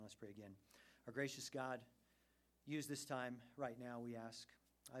Let's pray again. Our gracious God, use this time right now, we ask.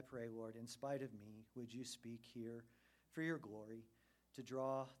 I pray, Lord, in spite of me, would you speak here for your glory, to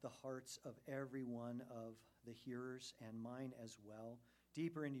draw the hearts of every one of the hearers and mine as well,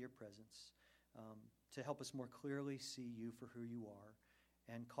 deeper into your presence, to help us more clearly see you for who you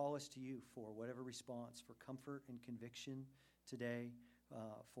are, and call us to you for whatever response, for comfort and conviction today,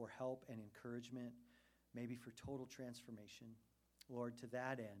 for help and encouragement, maybe for total transformation. Lord, to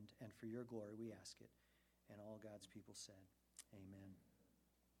that end and for your glory, we ask it. And all God's people said, amen.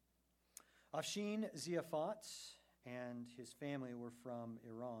 Afshin Ziafat and his family were from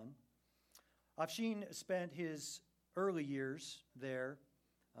Iran. Afshin spent his early years there,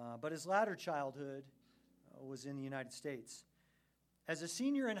 but his latter childhood was in the United States. As a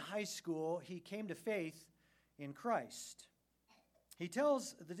senior in high school, he came to faith in Christ. He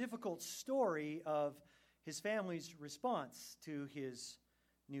tells the difficult story of his family's response to his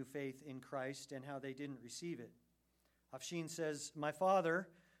new faith in Christ and how they didn't receive it. Afshin says, "My father,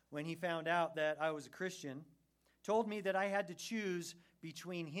 when he found out that I was a Christian, told me that I had to choose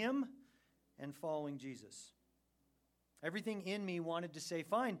between him and following Jesus. Everything in me wanted to say,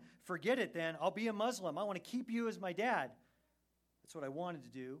 fine, forget it then. I'll be a Muslim. I want to keep you as my dad. That's what I wanted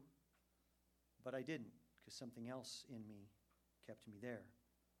to do, but I didn't because something else in me kept me there.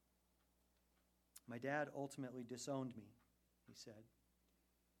 My dad ultimately disowned me," he said.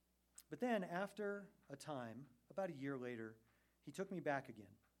 But then after a time, about a year later, he took me back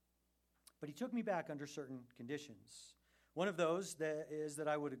again. But he took me back under certain conditions. One of those is that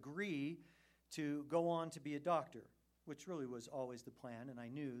I would agree to go on to be a doctor, which really was always the plan, and I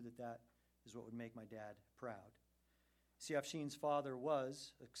knew that that is what would make my dad proud. See, Afshin's father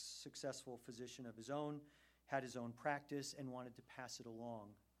was a successful physician of his own, had his own practice, and wanted to pass it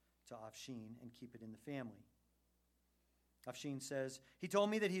along to Afshin and keep it in the family. Afshin says, he told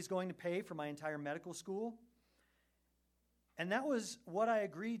me that he's going to pay for my entire medical school, and that was what I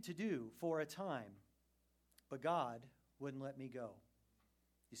agreed to do for a time, but God wouldn't let me go.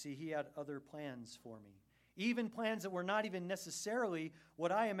 You see, he had other plans for me, even plans that were not even necessarily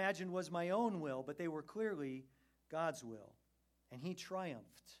what I imagined was my own will, but they were clearly God's will, and he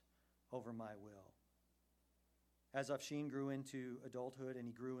triumphed over my will. As Afshin grew into adulthood and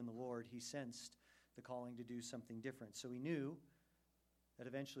he grew in the Lord, he sensed the calling to do something different. So he knew that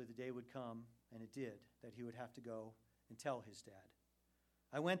eventually the day would come, and it did, that he would have to go and tell his dad.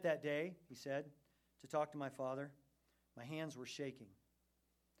 I went that day, he said, to talk to my father. My hands were shaking.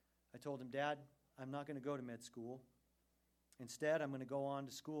 I told him, Dad, I'm not going to go to med school. Instead, I'm going to go on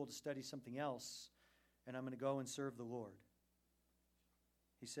to school to study something else, and I'm going to go and serve the Lord.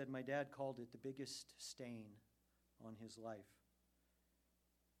 He said my dad called it the biggest stain on his life.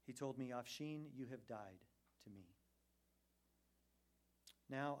 He told me, Afshin, you have died to me.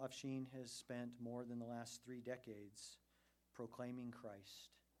 Now Afshin has spent more than the last 3 decades proclaiming Christ.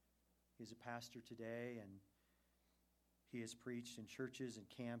 He's a pastor today, and he has preached in churches and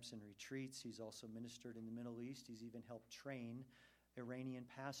camps and retreats. He's also ministered in the Middle East. He's even helped train Iranian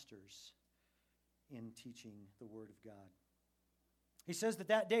pastors in teaching the Word of God. He says that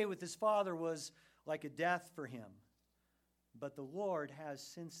that day with his father was like a death for him. But the Lord has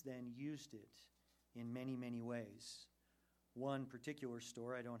since then used it in many, many ways. One particular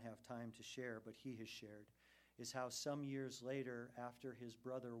story I don't have time to share, but he has shared, is how some years later, after his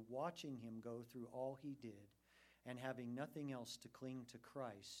brother watching him go through all he did and having nothing else to cling to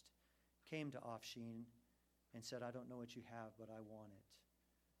Christ, came to Afshin and said, I don't know what you have, but I want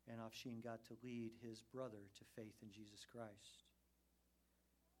it. And Afshin got to lead his brother to faith in Jesus Christ.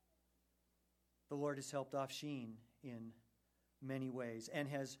 The Lord has helped Afshin in many ways and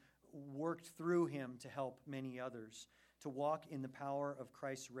has worked through him to help many others to walk in the power of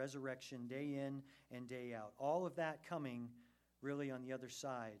Christ's resurrection day in and day out. All of that coming really on the other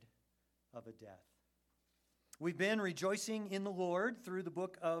side of a death. We've been rejoicing in the Lord through the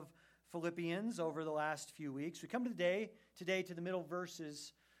book of Philippians over the last few weeks. We come today to the middle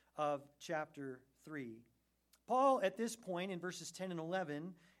verses of chapter 3. Paul, at this point in verses 10 and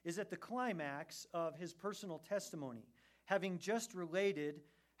 11, is at the climax of his personal testimony, having just related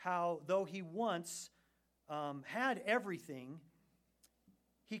how, though he once had everything,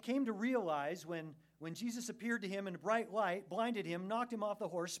 he came to realize when Jesus appeared to him in a bright light, blinded him, knocked him off the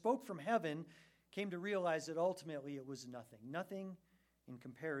horse, spoke from heaven, came to realize that ultimately it was nothing in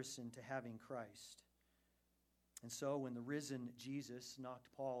comparison to having Christ. And so when the risen Jesus knocked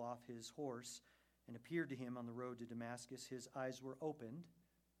Paul off his horse and appeared to him on the road to Damascus, his eyes were opened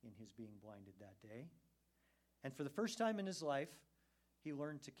in his being blinded that day. And for the first time in his life, he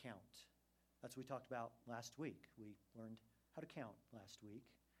learned to count. That's what we talked about last week. We learned how to count last week.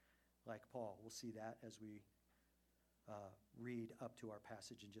 like Paul. We'll see that as we read up to our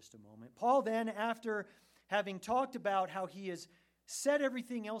passage in just a moment. Paul then, after having talked about how he has set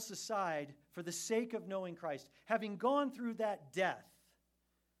everything else aside for the sake of knowing Christ, having gone through that death,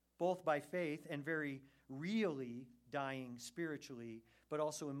 both by faith and very really dying spiritually, but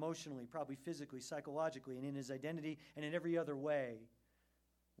also emotionally, probably physically, psychologically, and in his identity and in every other way,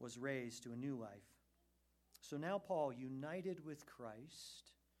 was raised to a new life. So now Paul, united with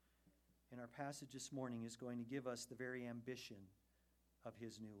Christ, in our passage this morning, is going to give us the very ambition of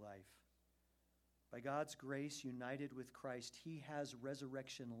his new life. By God's grace, united with Christ, he has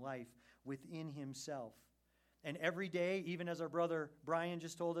resurrection life within himself. And every day, even as our brother Brian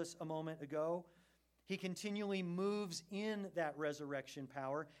just told us a moment ago, he continually moves in that resurrection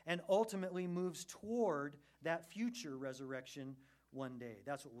power and ultimately moves toward that future resurrection one day.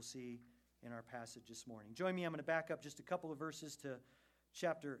 That's what we'll see in our passage this morning. Join me. I'm going to back up just a couple of verses to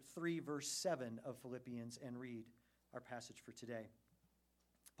chapter 3, verse 7 of Philippians and read our passage for today.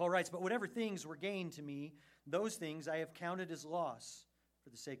 Paul writes, "But whatever things were gained to me, those things I have counted as loss for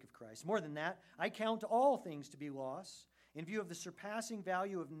the sake of Christ. More than that, I count all things to be loss in view of the surpassing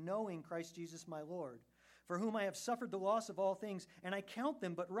value of knowing Christ Jesus my Lord, for whom I have suffered the loss of all things, and I count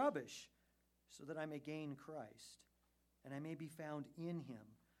them but rubbish, so that I may gain Christ, and I may be found in him,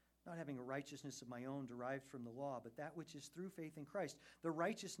 not having a righteousness of my own derived from the law, but that which is through faith in Christ, the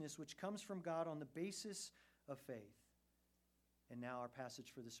righteousness which comes from God on the basis of faith." And now our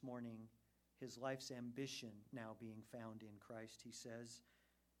passage for this morning, his life's ambition now being found in Christ, he says,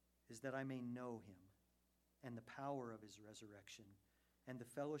 is that I may know him and the power of his resurrection and the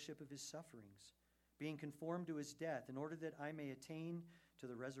fellowship of his sufferings, being conformed to his death, in order that I may attain to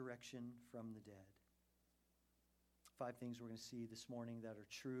the resurrection from the dead. 5 things we're going to see this morning that are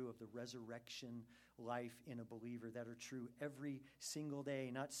true of the resurrection life in a believer, that are true every single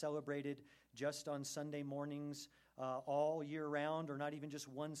day, not celebrated just on Sunday mornings all year round, or not even just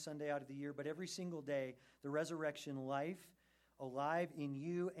one Sunday out of the year, but every single day, the resurrection life alive in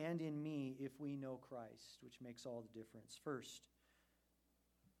you and in me if we know Christ, which makes all the difference. First,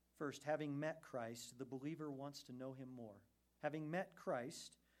 having met Christ, the believer wants to know him more. Having met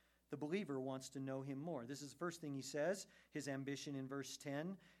Christ, the believer wants to know him more. This is the first thing he says, his ambition in verse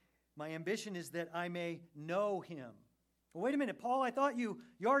 10. My ambition is that I may know him. Well, wait a minute, Paul, I thought you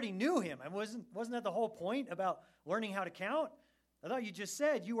already knew him. And wasn't that the whole point about learning how to count? I thought you just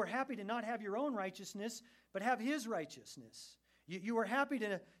said you were happy to not have your own righteousness, but have his righteousness. You were happy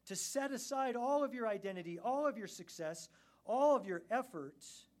to set aside all of your identity, all of your success, all of your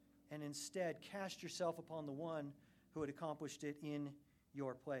efforts, and instead cast yourself upon the one who had accomplished it in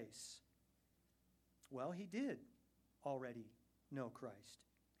your place. Well, he did already know Christ.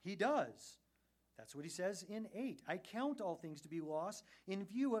 He does. That's what he says in 8. I count all things to be loss in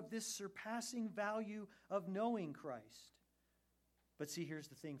view of this surpassing value of knowing Christ. But see, here's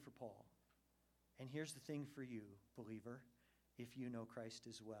the thing for Paul. And here's the thing for you, believer, if you know Christ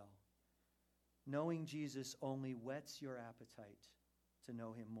as well. Knowing Jesus only whets your appetite to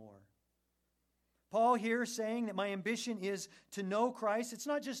know him more. Paul here saying that my ambition is to know Christ. It's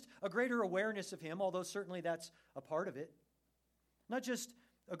not just a greater awareness of him, although certainly that's a part of it. Not just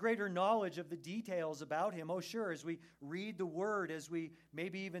a greater knowledge of the details about him. Oh, sure, as we read the Word, as we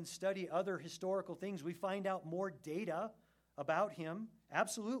maybe even study other historical things, we find out more data about him.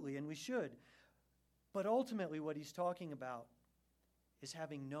 Absolutely, and we should. But ultimately what he's talking about is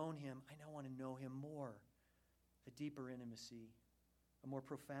having known him, I now want to know him more. A deeper intimacy, a more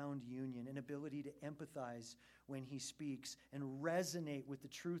profound union, an ability to empathize when he speaks and resonate with the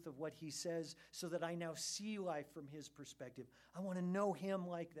truth of what he says so that I now see life from his perspective. I want to know him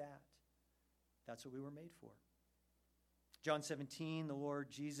like that. That's what we were made for. John 17, the Lord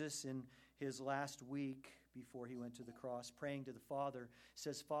Jesus in his last week before he went to the cross, praying to the Father,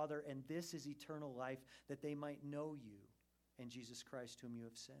 says, Father, and this is eternal life, that they might know you and Jesus Christ whom you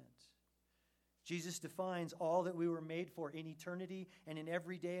have sent. Jesus defines all that we were made for in eternity and in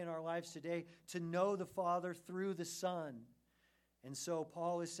every day in our lives today, to know the Father through the Son. And so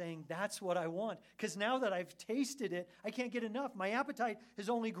Paul is saying, that's what I want. Because now that I've tasted it, I can't get enough. My appetite has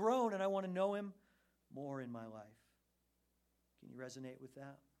only grown, and I want to know him more in my life. Can you resonate with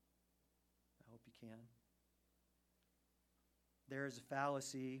that? I hope you can. There is a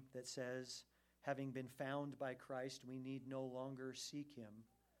fallacy that says, having been found by Christ, we need no longer seek him.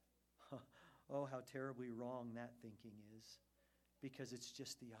 Oh, how terribly wrong that thinking is, because it's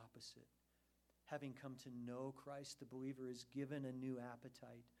just the opposite. Having come to know Christ, the believer is given a new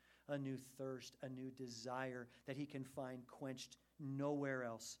appetite, a new thirst, a new desire that he can find quenched nowhere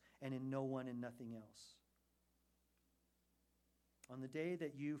else and in no one and nothing else. On the day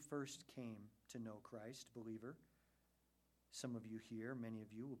that you first came to know Christ, believer, some of you here, many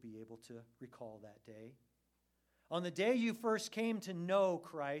of you will be able to recall that day. On the day you first came to know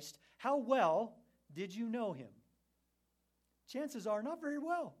Christ, how well did you know him? Chances are not very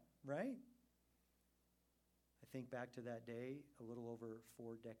well, right? I think back to that day a little over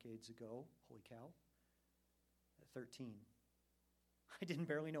 4 decades ago. Holy cow. At 13. I didn't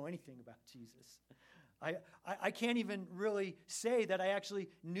barely know anything about Jesus. I can't even really say that I actually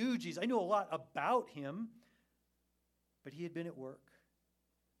knew Jesus. I knew a lot about him, but he had been at work.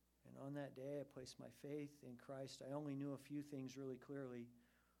 And on that day, I placed my faith in Christ. I only knew a few things really clearly.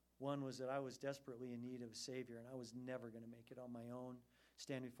 One was that I was desperately in need of a Savior, and I was never going to make it on my own,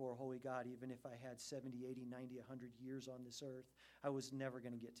 stand before a holy God, even if I had 70, 80, 90, 100 years on this earth. I was never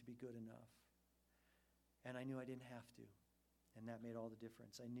going to get to be good enough. And I knew I didn't have to, and that made all the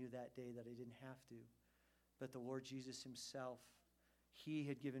difference. I knew that day that I didn't have to, but the Lord Jesus himself, he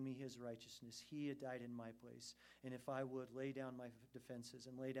had given me his righteousness. He had died in my place. And if I would lay down my defenses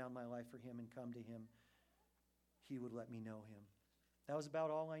and lay down my life for him and come to him, he would let me know him. That was about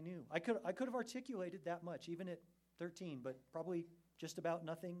all I knew. I could have articulated that much, even at 13, but probably just about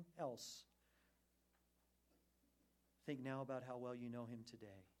nothing else. Think now about how well you know him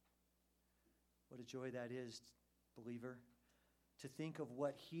today. What a joy that is, believer, to think of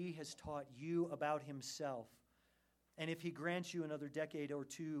what he has taught you about himself. And if he grants you another decade or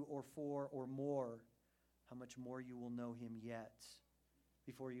 2 or 4 or more, how much more you will know him yet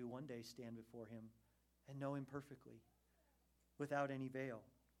before you one day stand before him and know him perfectly, without any veil.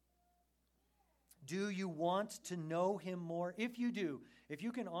 Do you want to know him more? If you do, if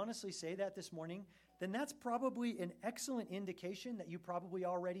you can honestly say that this morning, then that's probably an excellent indication that you probably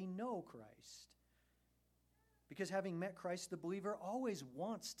already know Christ. Because having met Christ, the believer always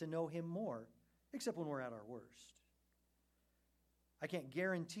wants to know him more, except when we're at our worst. I can't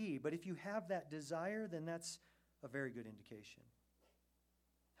guarantee, but if you have that desire, then that's a very good indication.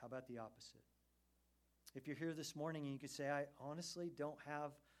 How about the opposite? If you're here this morning and you could say, I honestly don't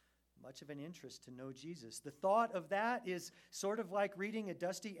have much of an interest to know Jesus. The thought of that is sort of like reading a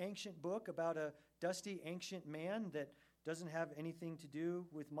dusty ancient book about a dusty ancient man that doesn't have anything to do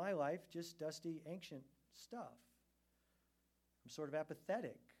with my life, just dusty ancient stuff. I'm sort of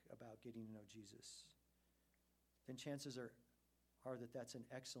apathetic about getting to know Jesus. Then chances are that that's an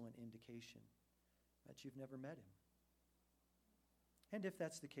excellent indication that you've never met him. And if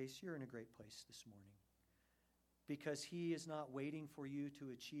that's the case, you're in a great place this morning, because he is not waiting for you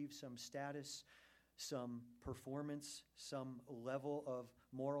to achieve some status, some performance, some level of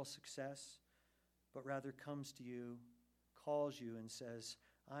moral success, but rather comes to you, calls you, and says,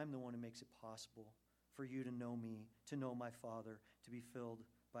 I'm the one who makes it possible for you to know me, to know my Father, to be filled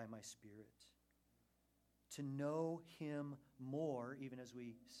by my Spirit. To know him more, even as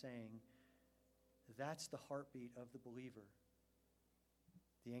we sang, that's the heartbeat of the believer.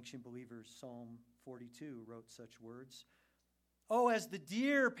 The ancient believers, Psalm 42, wrote such words. Oh, as the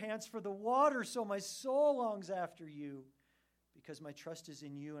deer pants for the water, so my soul longs after you, because my trust is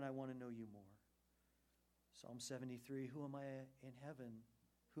in you and I want to know you more. Psalm 73, who am I in heaven?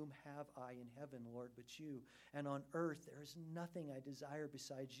 Whom have I in heaven, Lord, but you? And on earth there is nothing I desire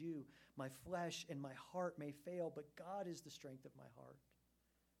besides you. My flesh and my heart may fail, but God is the strength of my heart.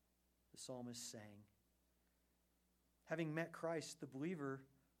 The psalmist sang. Having met Christ, the believer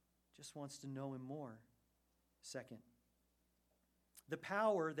just wants to know him more. Second, the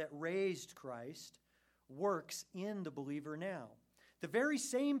power that raised Christ works in the believer now. The very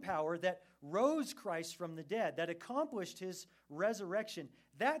same power that rose Christ from the dead, that accomplished his resurrection,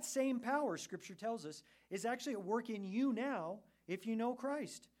 that same power, Scripture tells us, is actually at work in you now if you know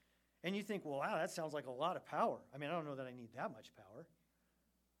Christ. And you think, well, wow, that sounds like a lot of power. I mean, I don't know that I need that much power.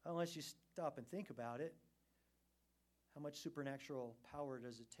 Unless you stop and think about it. How much supernatural power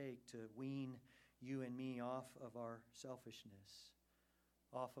does it take to wean you and me off of our selfishness,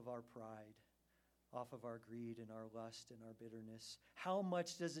 off of our pride, off of our greed and our lust and our bitterness? How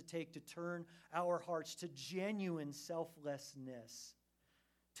much does it take to turn our hearts to genuine selflessness,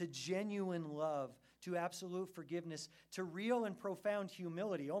 to genuine love, to absolute forgiveness, to real and profound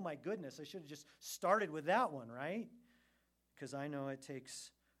humility? Oh my goodness, I should have just started with that one, right? Because I know it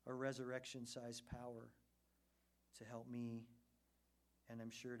takes a resurrection-sized power to help me, and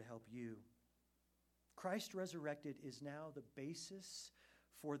I'm sure to help you. Christ resurrected is now the basis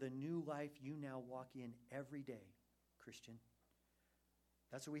for the new life you now walk in every day, Christian.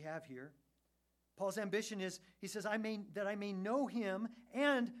 That's what we have here. Paul's ambition is, he says, that I may know him,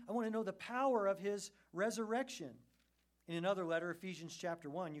 and I want to know the power of his resurrection. In another letter, Ephesians chapter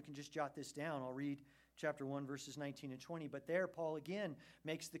 1, you can just jot this down. I'll read chapter 1, verses 19 and 20. But there, Paul again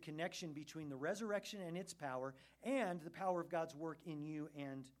makes the connection between the resurrection and its power and the power of God's work in you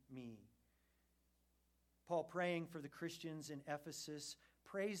and me. Paul, praying for the Christians in Ephesus,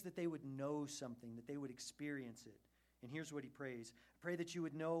 prays that they would know something, that they would experience it. And here's what he prays. I pray that you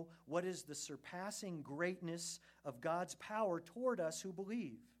would know what is the surpassing greatness of God's power toward us who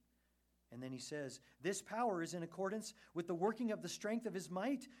believe. And then he says, this power is in accordance with the working of the strength of his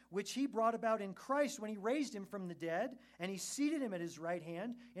might, which he brought about in Christ when he raised him from the dead, and he seated him at his right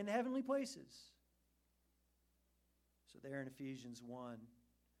hand in the heavenly places. So there in Ephesians 1,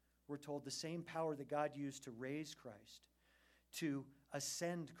 we're told the same power that God used to raise Christ, to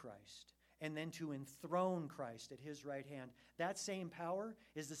ascend Christ, and then to enthrone Christ at his right hand. That same power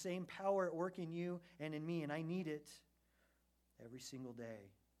is the same power at work in you and in me, and I need it every single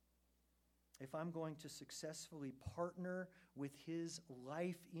day. If I'm going to successfully partner with his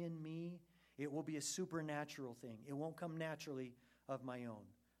life in me, it will be a supernatural thing. It won't come naturally of my own.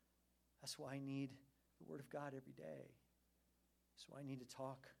 That's why I need the Word of God every day. That's why I need to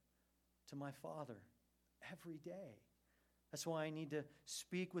talk to my Father every day. That's why I need to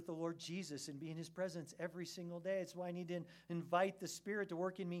speak with the Lord Jesus and be in his presence every single day. It's why I need to invite the Spirit to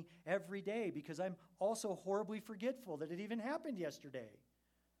work in me every day, because I'm also horribly forgetful that it even happened yesterday.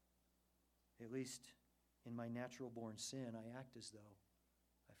 At least in my natural-born sin, I act as though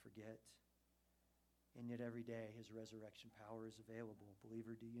I forget. And yet every day his resurrection power is available.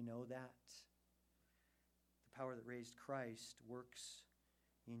 Believer, do you know that? The power that raised Christ works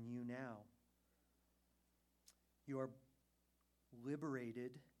in you now. You are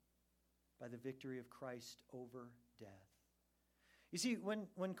liberated by the victory of Christ over death. You see,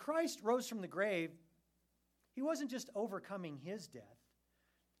 when Christ rose from the grave, he wasn't just overcoming his death.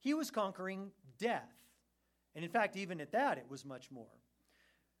 He was conquering death. And in fact, even at that, it was much more.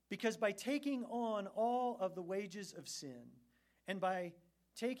 Because by taking on all of the wages of sin, and by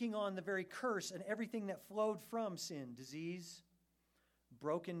taking on the very curse and everything that flowed from sin, disease,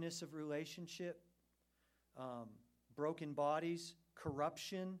 brokenness of relationship, broken bodies,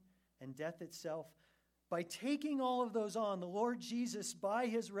 corruption, and death itself, by taking all of those on, the Lord Jesus, by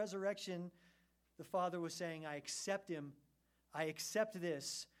his resurrection, the Father was saying, I accept him, I accept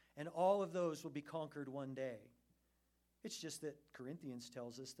this, and all of those will be conquered one day. It's just that Corinthians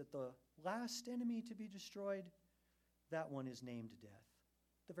tells us that the last enemy to be destroyed, that one is named death,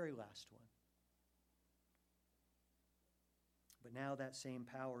 the very last one. But now that same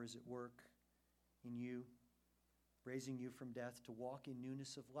power is at work in you, raising you from death to walk in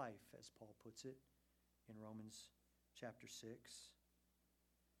newness of life, as Paul puts it in Romans chapter 6.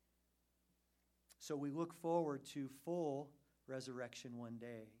 So we look forward to full resurrection one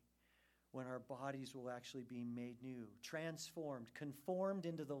day, when our bodies will actually be made new, transformed, conformed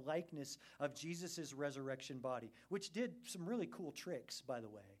into the likeness of Jesus' resurrection body, which did some really cool tricks, by the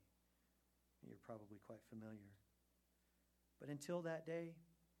way. You're probably quite familiar. But until that day,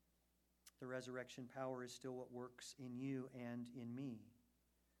 the resurrection power is still what works in you and in me.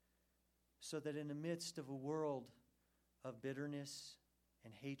 So that in the midst of a world of bitterness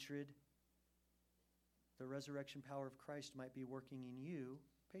and hatred, the resurrection power of Christ might be working in you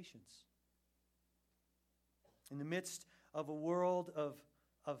patience. In the midst of a world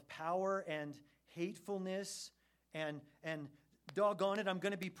of power and hatefulness and doggone it, I'm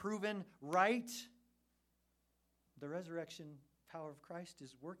going to be proven right, the resurrection power of Christ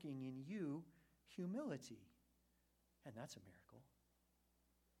is working in you humility. And that's a miracle.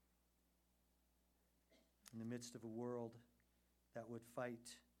 In the midst of a world that would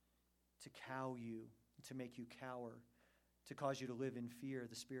fight to cow you, to make you cower, to cause you to live in fear,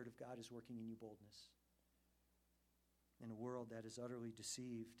 the Spirit of God is working in you boldness. In a world that is utterly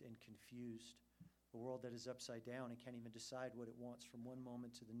deceived and confused, a world that is upside down and can't even decide what it wants from one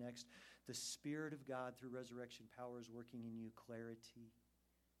moment to the next, the Spirit of God through resurrection power is working in you clarity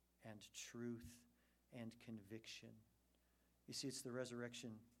and truth and conviction. You see, it's the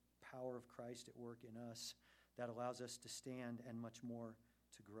resurrection power of Christ at work in us that allows us to stand and much more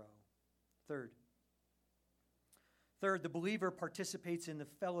to grow. Third, the believer participates in the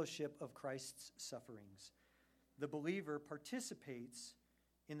fellowship of Christ's sufferings. The believer participates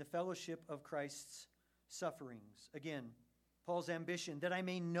in the fellowship of Christ's sufferings. Again, Paul's ambition, that I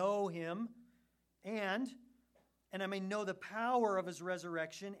may know him and I may know the power of his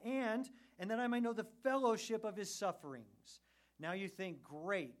resurrection and that I may know the fellowship of his sufferings. Now you think,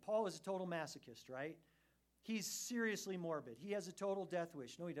 great, Paul is a total masochist, right? He's seriously morbid. He has a total death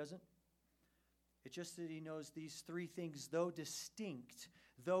wish. No, he doesn't. It's just that he knows these three things, though distinct,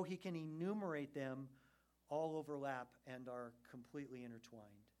 though he can enumerate them, all overlap and are completely intertwined.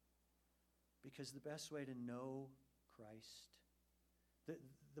 Because the best way to know Christ,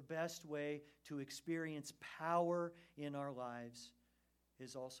 the best way to experience power in our lives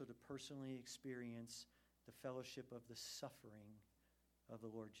is also to personally experience the fellowship of the suffering of the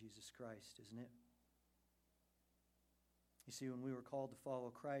Lord Jesus Christ, isn't it? You see, when we were called to follow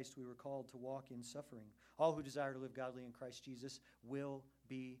Christ, we were called to walk in suffering. All who desire to live godly in Christ Jesus will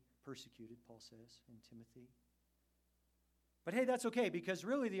be persecuted, Paul says in Timothy. But hey, that's okay, because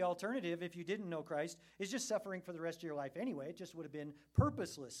really the alternative, if you didn't know Christ, is just suffering for the rest of your life anyway. It just would have been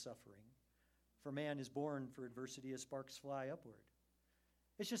purposeless suffering. For man is born for adversity as sparks fly upward.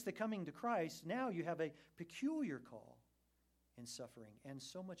 It's just that coming to Christ, now you have a peculiar call in suffering, and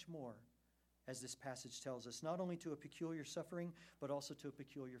so much more, as this passage tells us, not only to a peculiar suffering, but also to a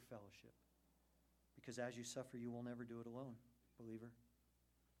peculiar fellowship. Because as you suffer, you will never do it alone, believer.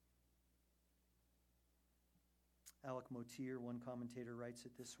 Alec Motyer, one commentator, writes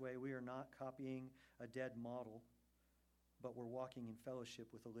it this way: we are not copying a dead model, but we're walking in fellowship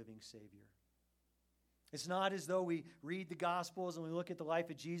with a living Savior. It's not as though we read the Gospels and we look at the life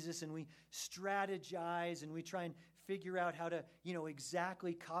of Jesus and we strategize and we try and figure out how to,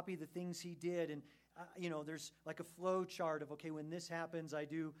 exactly copy the things he did. And, there's like a flow chart of, okay, when this happens, I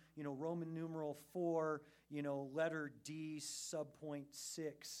do, Roman numeral 4, letter D, subpoint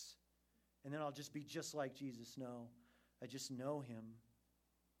 6. And then I'll just be just like Jesus. No, I just know him.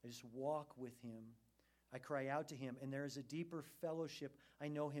 I just walk with him. I cry out to him. And there is a deeper fellowship. I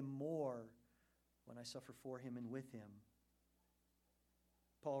know him more when I suffer for him and with him.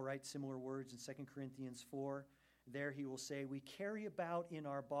 Paul writes similar words in 2 Corinthians 4. There he will say, we carry about in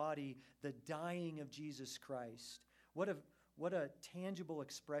our body the dying of Jesus Christ. What a tangible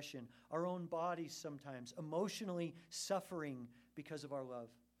expression. Our own bodies sometimes emotionally suffering because of our love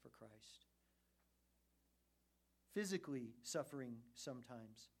for Christ. Physically suffering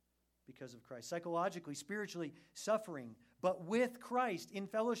sometimes because of Christ. Psychologically, spiritually suffering, but with Christ, in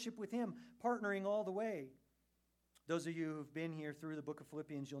fellowship with him, partnering all the way. Those of you who've been here through the book of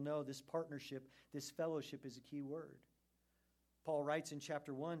Philippians, you'll know this partnership, this fellowship is a key word. Paul writes in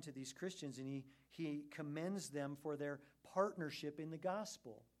chapter 1 to these Christians, and he commends them for their partnership in the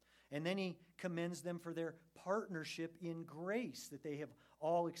gospel. And then he commends them for their partnership in grace that they have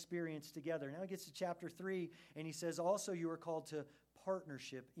all experienced together. Now he gets to chapter 3, and he says, also you are called to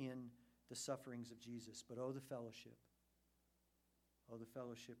partnership in the sufferings of Jesus. But oh, the fellowship. Oh, the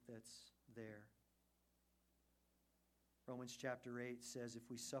fellowship that's there. Romans chapter 8 says, if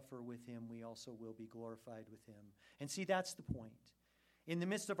we suffer with him, we also will be glorified with him. And see, that's the point. In the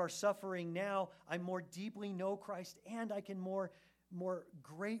midst of our suffering now, I more deeply know Christ, and I can more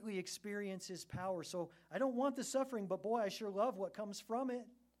greatly experience his power. So I don't want the suffering, but boy, I sure love what comes from it.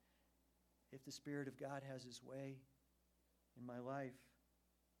 If the Spirit of God has his way in my life.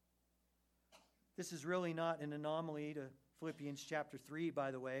 This is really not an anomaly to Philippians chapter 3, by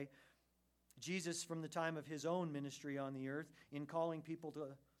the way. Jesus, from the time of his own ministry on the earth, in calling people to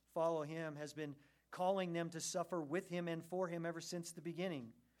follow him, has been calling them to suffer with him and for him ever since the beginning.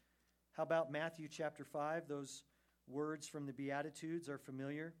 How about Matthew chapter 5? Those words from the Beatitudes are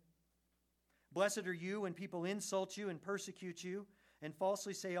familiar. Blessed are you when people insult you and persecute you and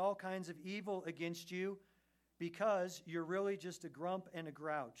falsely say all kinds of evil against you because you're really just a grump and a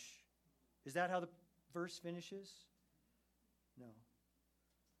grouch. Is that how the verse finishes? No.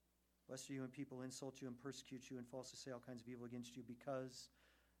 Blessed are you when people insult you and persecute you and falsely say all kinds of evil against you because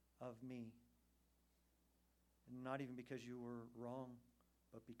of me. And not even because you were wrong,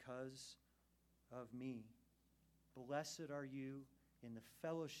 but because of me. Blessed are you in the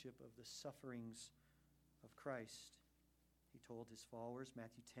fellowship of the sufferings of Christ. He told his followers,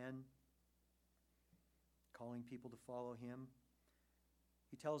 Matthew 10, calling people to follow him.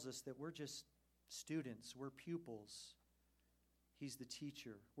 He tells us that we're just students, we're pupils. He's the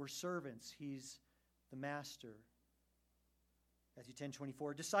teacher. We're servants. He's the master. Matthew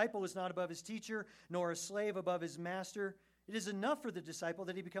 10:24. Disciple is not above his teacher, nor a slave above his master. It is enough for the disciple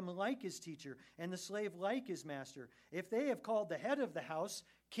that he become like his teacher, and the slave like his master. If they have called the head of the house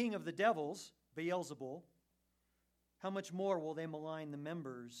king of the devils, Beelzebul, how much more will they malign the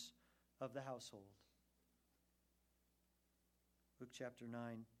members of the household? Luke chapter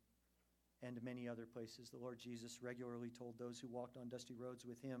 9. And many other places, the Lord Jesus regularly told those who walked on dusty roads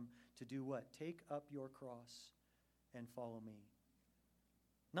with him to do what? Take up your cross and follow me.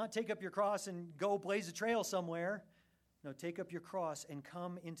 Not take up your cross and go blaze a trail somewhere. No, take up your cross and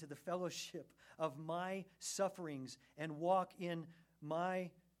come into the fellowship of my sufferings and walk in my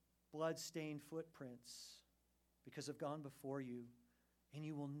blood-stained footprints because I've gone before you. And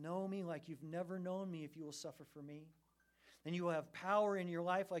you will know me like you've never known me if you will suffer for me. And you will have power in your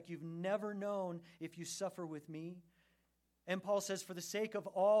life like you've never known if you suffer with me. And Paul says, for the sake of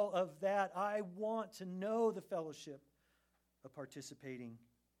all of that, I want to know the fellowship of participating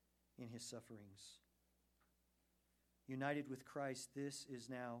in his sufferings. United with Christ, this is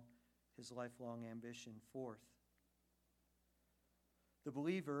now his lifelong ambition. Fourth, the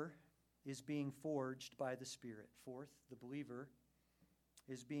believer is being forged by the Spirit. Fourth, the believer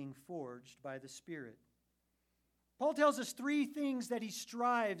is being forged by the Spirit. Paul tells us three things that he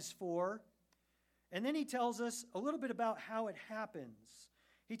strives for, and then he tells us a little bit about how it happens.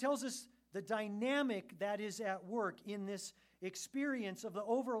 He tells us the dynamic that is at work in this experience of the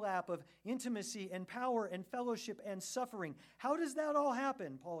overlap of intimacy and power and fellowship and suffering. How does that all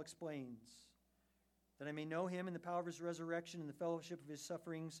happen? Paul explains. That I may know him in the power of his resurrection and the fellowship of his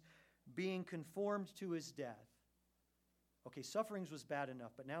sufferings, being conformed to his death. Okay, sufferings was bad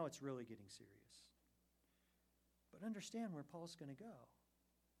enough, but now it's really getting serious. But understand where Paul's going to go.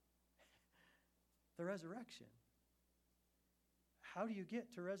 The resurrection. How do you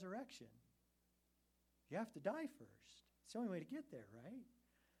get to resurrection? You have to die first. It's the only way to get there, right?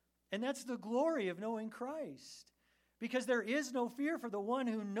 And that's the glory of knowing Christ. Because there is no fear for the one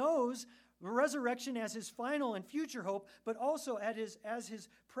who knows the resurrection as his final and future hope, but also as his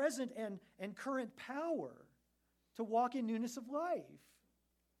present and current power to walk in newness of life.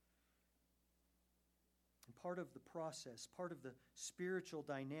 And part of the process, part of the spiritual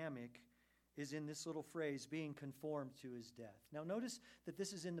dynamic is in this little phrase, being conformed to his death. Now notice that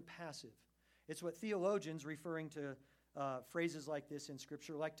this is in the passive. It's what theologians, referring to phrases like this in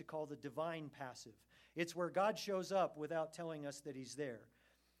Scripture, like to call the divine passive. It's where God shows up without telling us that he's there.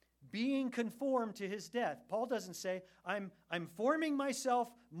 Being conformed to his death. Paul doesn't say, I'm forming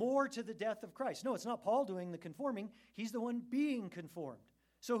myself more to the death of Christ. No, it's not Paul doing the conforming. He's the one being conformed.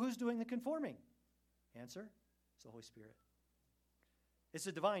 So who's doing the conforming? Answer, it's the Holy Spirit. It's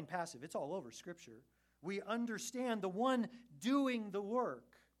a divine passive. It's all over Scripture. We understand the one doing the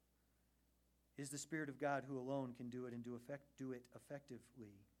work is the Spirit of God, who alone can do it and do it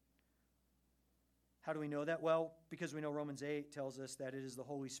effectively. How do we know that? Well, because we know Romans 8 tells us that it is the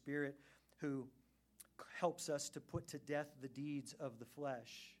Holy Spirit who helps us to put to death the deeds of the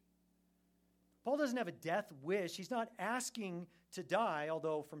flesh. Paul doesn't have a death wish. He's not asking to die,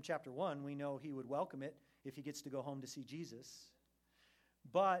 although from chapter 1 we know he would welcome it if he gets to go home to see Jesus.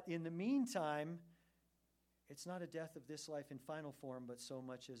 But in the meantime, it's not a death of this life in final form, but so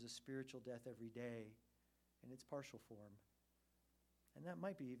much as a spiritual death every day in its partial form. And that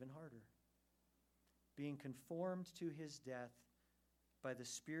might be even harder. Being conformed to his death by the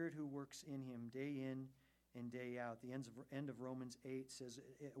Spirit who works in him day in and day out. The end of Romans 8 says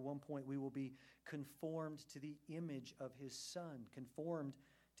at one point we will be conformed to the image of his Son, conformed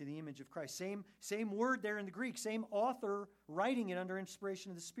to the image of Christ. Same word there in the Greek, same author writing it under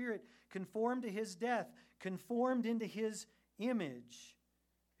inspiration of the Spirit. Conformed to his death, conformed into his image.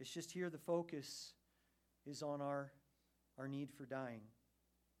 It's just here the focus is on our need for dying.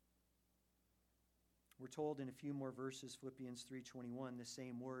 We're told in a few more verses, Philippians 3:21, the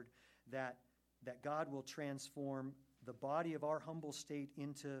same word, that God will transform the body of our humble state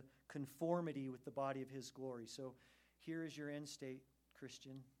into conformity with the body of his glory. So here is your end state,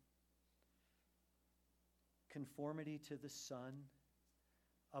 Christian. Conformity to the Son,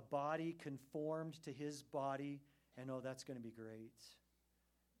 a body conformed to his body, and oh, that's going to be great.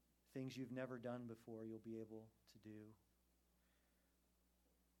 Things you've never done before, you'll be able to do.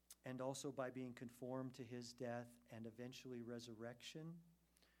 And also by being conformed to his death and eventually resurrection,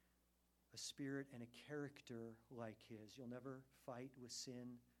 a spirit and a character like his. You'll never fight with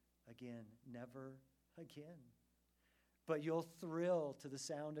sin again. Never again. But you'll thrill to the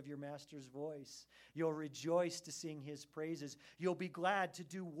sound of your master's voice. You'll rejoice to sing his praises. You'll be glad to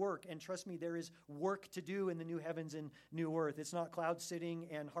do work. And trust me, there is work to do in the new heavens and new earth. It's not cloud sitting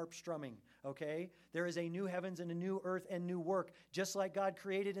and harp strumming, okay? There is a new heavens and a new earth and new work. Just like God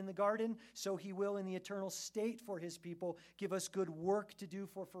created in the garden, so he will in the eternal state for his people give us good work to do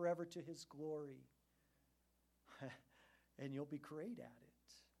for forever to his glory. And you'll be great at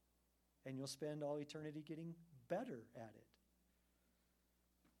it. And you'll spend all eternity getting better at it.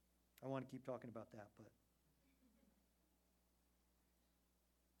 I want to keep talking about that, but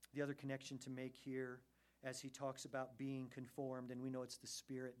the other connection to make here as he talks about being conformed, and we know it's the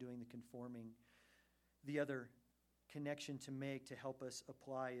Spirit doing the conforming, the other connection to make to help us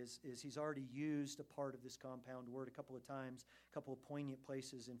apply is he's already used a part of this compound word a couple of times, a couple of poignant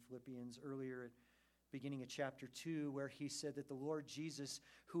places in Philippians earlier at beginning of chapter 2, where he said that the Lord Jesus,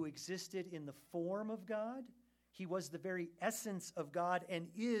 who existed in the form of God, He was the very essence of God and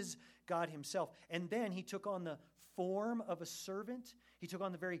is God himself. And then he took on the form of a servant. He took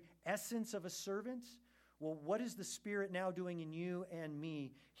on the very essence of a servant. Well, what is the Spirit now doing in you and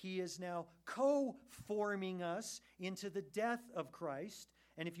me? He is now co-forming us into the death of Christ.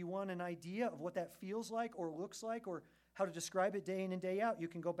 And if you want an idea of what that feels like or looks like or how to describe it day in and day out, you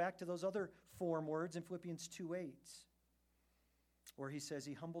can go back to those other form words in Philippians 2:8, where he says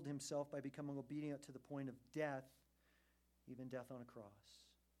he humbled himself by becoming obedient to the point of death, even death on a cross.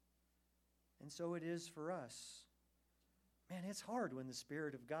 And so it is for us. Man, it's hard when the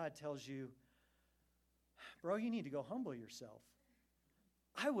Spirit of God tells you, bro, you need to go humble yourself.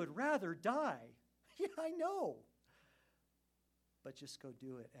 I would rather die. Yeah, I know. But just go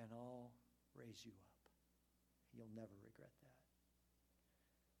do it and I'll raise you up. You'll never regret that.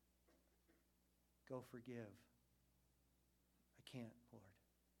 Go forgive. I can't, Lord.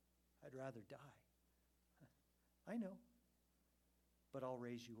 I'd rather die. I know. But I'll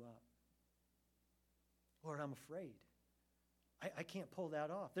raise you up. Lord, I'm afraid. I can't pull that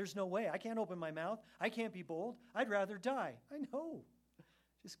off. There's no way. I can't open my mouth. I can't be bold. I'd rather die. I know.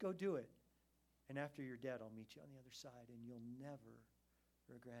 Just go do it. And after you're dead, I'll meet you on the other side, and you'll never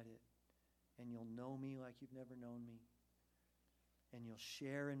regret it. And you'll know me like you've never known me. And you'll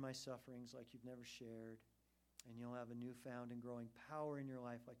share in my sufferings like you've never shared. And you'll have a newfound and growing power in your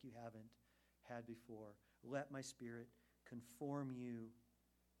life like you haven't had before. Let my Spirit conform you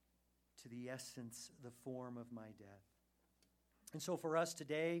to the essence, the form of my death. And so for us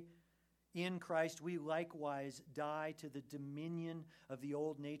today, in Christ, we likewise die to the dominion of the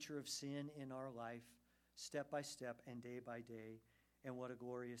old nature of sin in our life, step by step and day by day. And what a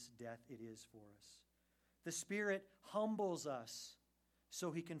glorious death it is for us. The Spirit humbles us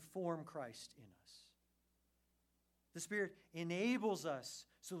so he can form Christ in us. The Spirit enables us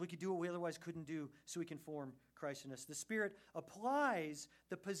so we can do what we otherwise couldn't do, so we can form Christ in us. The Spirit applies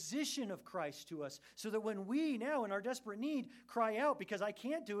the position of Christ to us so that when we now, in our desperate need, cry out because I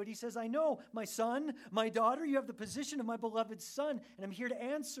can't do it, he says, I know, my son, my daughter, you have the position of my beloved Son, and I'm here to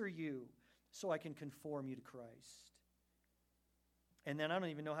answer you so I can conform you to Christ. And then I don't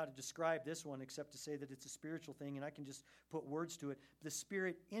even know how to describe this one except to say that it's a spiritual thing, and I can just put words to it. The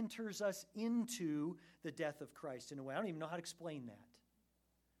Spirit enters us into the death of Christ in a way. I don't even know how to explain that.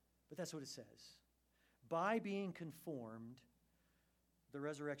 But that's what it says. By being conformed, the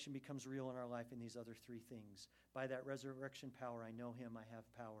resurrection becomes real in our life in these other three things. By that resurrection power, I know him, I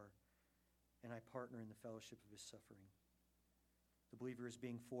have power, and I partner in the fellowship of his suffering. The believer is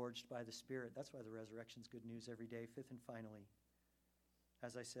being forged by the Spirit. That's why the resurrection is good news every day. Fifth and finally,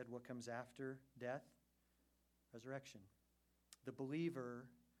 as I said, what comes after death? Resurrection. The believer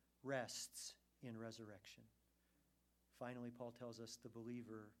rests in resurrection. Finally, Paul tells us the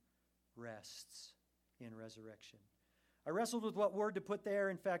believer rests in resurrection. I wrestled with what word to put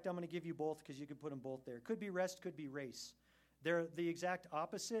there. In fact, I'm going to give you both because you can put them both there. Could be rest, could be race. They're the exact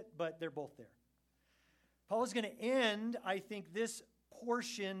opposite, but they're both there. Paul is going to end, I think, this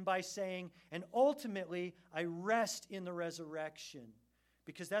portion by saying, and ultimately, I rest in the resurrection.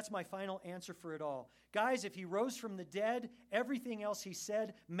 Because that's my final answer for it all. Guys, if he rose from the dead, everything else he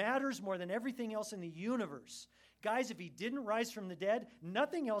said matters more than everything else in the universe. Guys, if he didn't rise from the dead,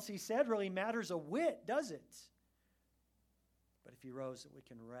 nothing else he said really matters a whit, does it? But if he rose, that we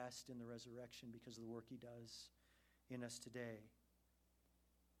can rest in the resurrection because of the work he does in us today.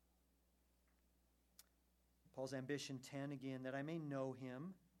 Paul's ambition 10 again, that I may know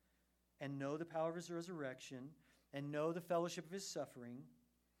him and know the power of his resurrection and know the fellowship of his suffering,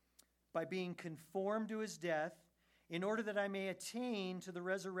 by being conformed to his death, in order that I may attain to the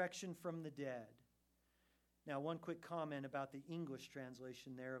resurrection from the dead. Now, one quick comment about the English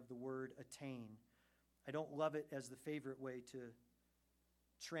translation there of the word attain. I don't love it as the favorite way to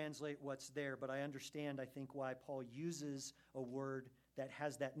translate what's there, but I understand, I think, why Paul uses a word that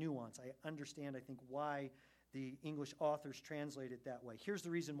has that nuance. I understand, I think, why the English authors translate it that way. Here's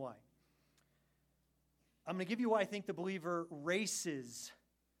the reason why. I'm going to give you why I think the believer races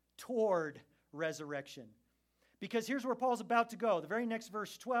toward resurrection. Because here's where Paul's about to go. The very next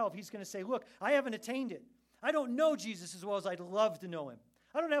verse 12, he's going to say, look, I haven't attained it. I don't know Jesus as well as I'd love to know him.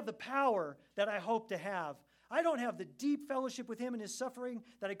 I don't have the power that I hope to have. I don't have the deep fellowship with him and his suffering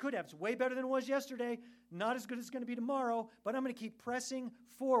that I could have. It's way better than it was yesterday. Not as good as it's going to be tomorrow, but I'm going to keep pressing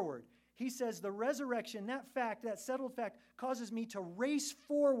forward. He says the resurrection, that fact, that settled fact, causes me to race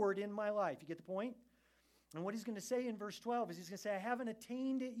forward in my life. You get the point? And what he's going to say in verse 12 is he's going to say, I haven't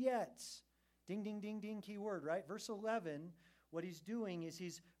attained it yet. Ding, ding, ding, ding, key word, right? Verse 11, what he's doing is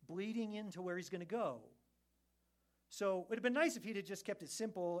he's bleeding into where he's going to go. So it would have been nice if he'd have just kept it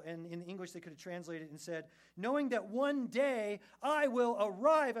simple, and in English they could have translated it and said, knowing that one day I will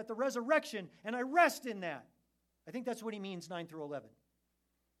arrive at the resurrection, and I rest in that. I think that's what he means, 9 through 11.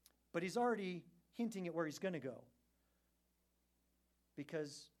 But he's already hinting at where he's going to go.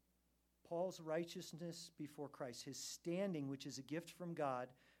 Because Paul's righteousness before Christ, his standing, which is a gift from God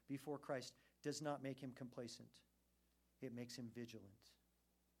before Christ, does not make him complacent. It makes him vigilant.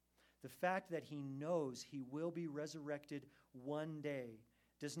 The fact that he knows he will be resurrected one day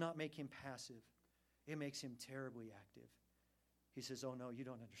does not make him passive. It makes him terribly active. He says, oh no, you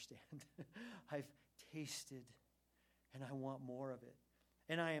don't understand. I've tasted and I want more of it.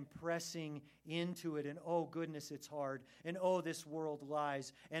 And I am pressing into it, and oh goodness, it's hard. And oh, this world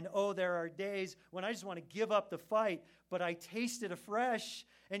lies. And oh, there are days when I just want to give up the fight, but I taste it afresh,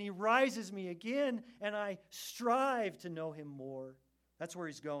 and he rises me again, and I strive to know him more. That's where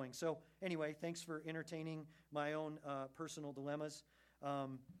he's going. So anyway, thanks for entertaining my own personal dilemmas.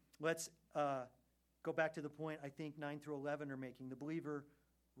 Let's go back to the point I think 9 through 11 are making. The believer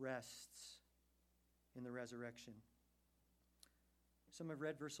rests in the resurrection. Some have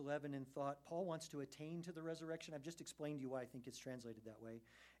read verse 11 and thought, Paul wants to attain to the resurrection. I've just explained to you why I think it's translated that way.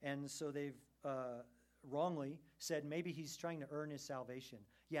 And so they've wrongly said maybe he's trying to earn his salvation.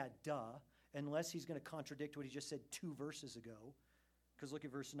 Yeah, duh, unless he's going to contradict what he just said 2 verses ago. Because look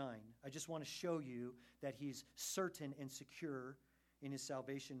at verse 9. I just want to show you that he's certain and secure in his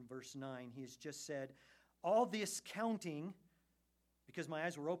salvation. Verse 9, he has just said, all this counting, because my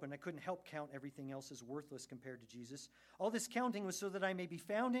eyes were open, I couldn't help count everything else as worthless compared to Jesus. All this counting was so that I may be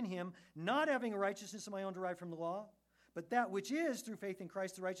found in him, not having a righteousness of my own derived from the law, but that which is through faith in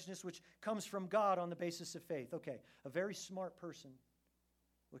Christ, the righteousness which comes from God on the basis of faith. Okay, a very smart person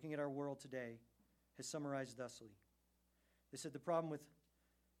looking at our world today has summarized thusly. They said the problem with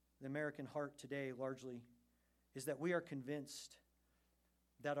the American heart today largely is that we are convinced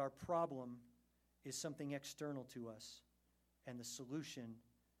that our problem is something external to us and the solution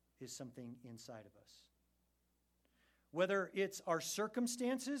is something inside of us. Whether it's our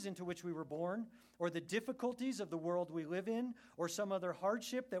circumstances into which we were born, or the difficulties of the world we live in, or some other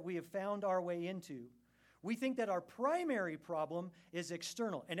hardship that we have found our way into, we think that our primary problem is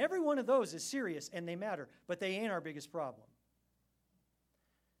external. And every one of those is serious and they matter, but they ain't our biggest problem.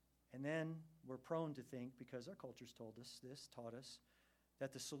 And then we're prone to think, because our culture's told us this, taught us,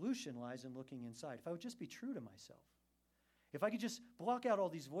 that the solution lies in looking inside. If I would just be true to myself, if I could just block out all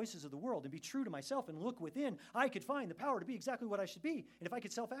these voices of the world and be true to myself and look within, I could find the power to be exactly what I should be. And if I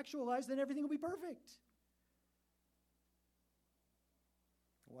could self-actualize, then everything will be perfect.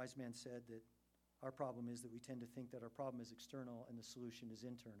 A wise man said that our problem is that we tend to think that our problem is external and the solution is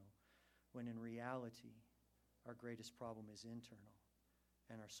internal, when in reality, our greatest problem is internal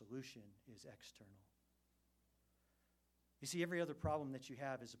and our solution is external. You see, every other problem that you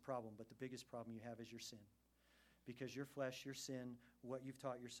have is a problem, but the biggest problem you have is your sin. Because your flesh, your sin, what you've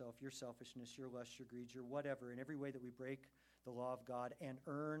taught yourself, your selfishness, your lust, your greed, your whatever, in every way that we break the law of God and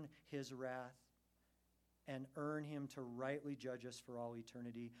earn his wrath and earn him to rightly judge us for all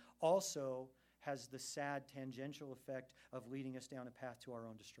eternity, also has the sad tangential effect of leading us down a path to our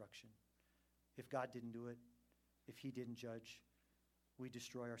own destruction. If God didn't do it, if he didn't judge, we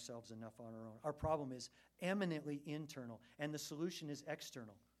destroy ourselves enough on our own. Our problem is eminently internal, and the solution is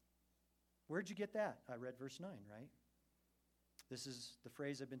external. Where'd you get that? I read verse 9, right? This is the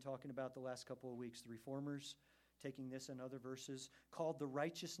phrase I've been talking about the last couple of weeks. The Reformers, taking this and other verses, called the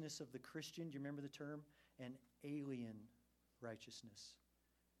righteousness of the Christian, do you remember the term? An alien righteousness.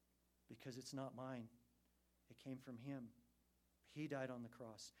 Because it's not mine. It came from him. He died on the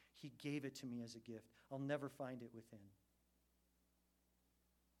cross. He gave it to me as a gift. I'll never find it within.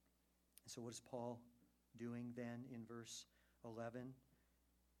 And so what is Paul doing then in verse 11?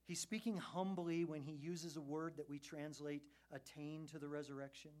 He's speaking humbly when he uses a word that we translate attain to the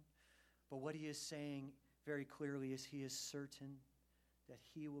resurrection. But what he is saying very clearly is he is certain that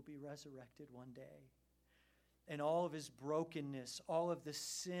he will be resurrected one day. And all of his brokenness, all of the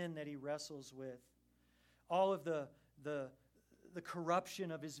sin that he wrestles with, all of the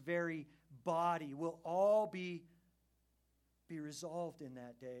corruption of his very body will all be resolved in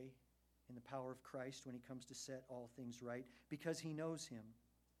that day in the power of Christ when he comes to set all things right, because he knows him.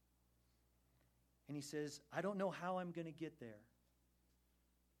 And he says, I don't know how I'm going to get there.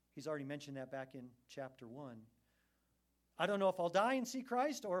 He's already mentioned that back in chapter 1. I don't know if I'll die and see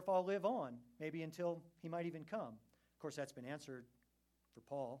Christ or if I'll live on, maybe until he might even come. Of course, that's been answered for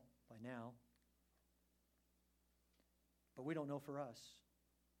Paul by now. But we don't know for us.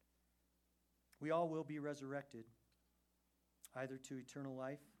 We all will be resurrected, either to eternal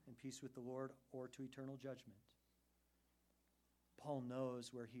life and peace with the Lord or to eternal judgment. Paul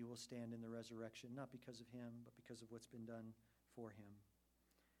knows where he will stand in the resurrection, not because of him, but because of what's been done for him.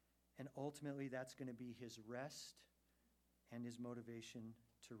 And ultimately, that's going to be his rest and his motivation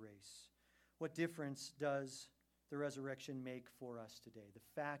to race. What difference does the resurrection make for us today?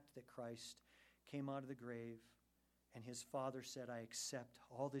 The fact that Christ came out of the grave and his Father said, I accept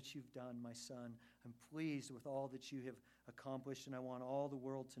all that you've done, my Son. I'm pleased with all that you have accomplished, and I want all the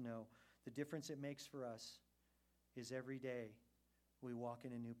world to know. The difference it makes for us is every day we walk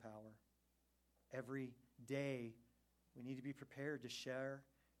in a new power. Every day we need to be prepared to share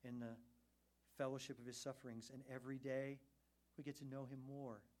in the fellowship of his sufferings, and every day we get to know him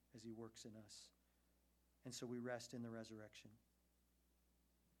more as he works in us. And so we rest in the resurrection.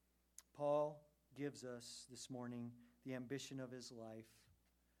 Paul gives us this morning the ambition of his life.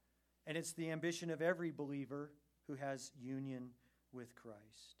 And it's the ambition of every believer who has union with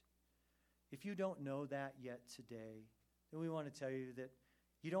Christ. If you don't know that yet today, then we want to tell you that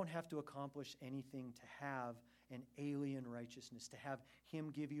you don't have to accomplish anything to have an alien righteousness, to have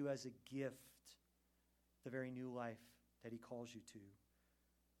him give you as a gift the very new life that he calls you to.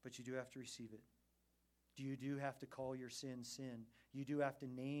 But you do have to receive it. You do have to call your sin, sin. You do have to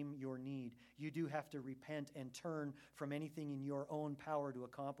name your need. You do have to repent and turn from anything in your own power to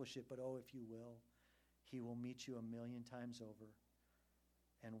accomplish it. But oh, if you will, he will meet you 1,000,000 times over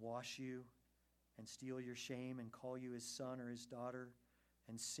and wash you and steal your shame and call you his son or his daughter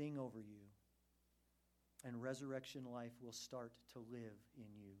and sing over you. And resurrection life will start to live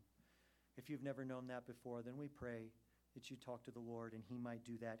in you. If you've never known that before, then we pray that you talk to the Lord and he might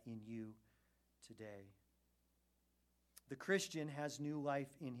do that in you today. The Christian has new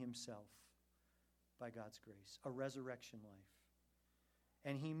life in himself by God's grace, a resurrection life.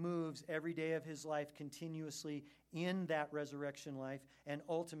 And he moves every day of his life continuously in that resurrection life and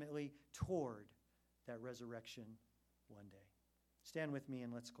ultimately toward that resurrection one day. Stand with me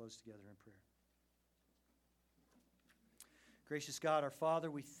and let's close together in prayer. Gracious God, our Father,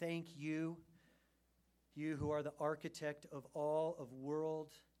 we thank you, you who are the architect of all of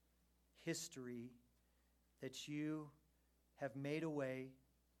world history, that you have made a way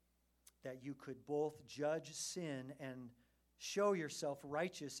that you could both judge sin and show yourself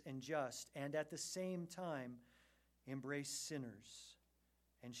righteous and just, and at the same time embrace sinners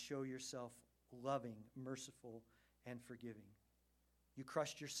and show yourself loving, merciful, and forgiving. You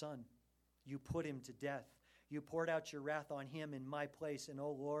crushed your Son. You put him to death. You poured out your wrath on him in my place, and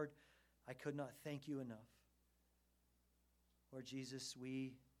oh Lord, I could not thank you enough. Lord Jesus,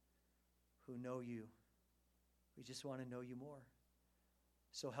 we who know you, we just want to know you more.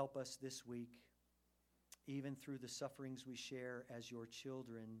 So help us this week, even through the sufferings we share as your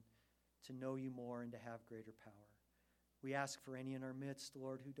children, to know you more and to have greater power. We ask for any in our midst,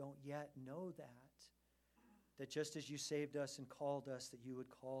 Lord, who don't yet know that just as you saved us and called us, that you would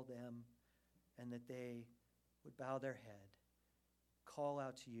call them and that they would bow their head, call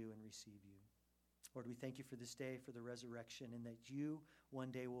out to you and receive you. Lord, we thank you for this day, for the resurrection, and that you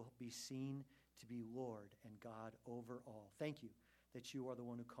one day will be seen to be Lord and God over all. Thank you that you are the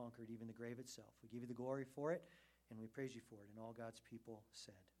one who conquered even the grave itself. We give you the glory for it, and we praise you for it. And all God's people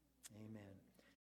said, amen.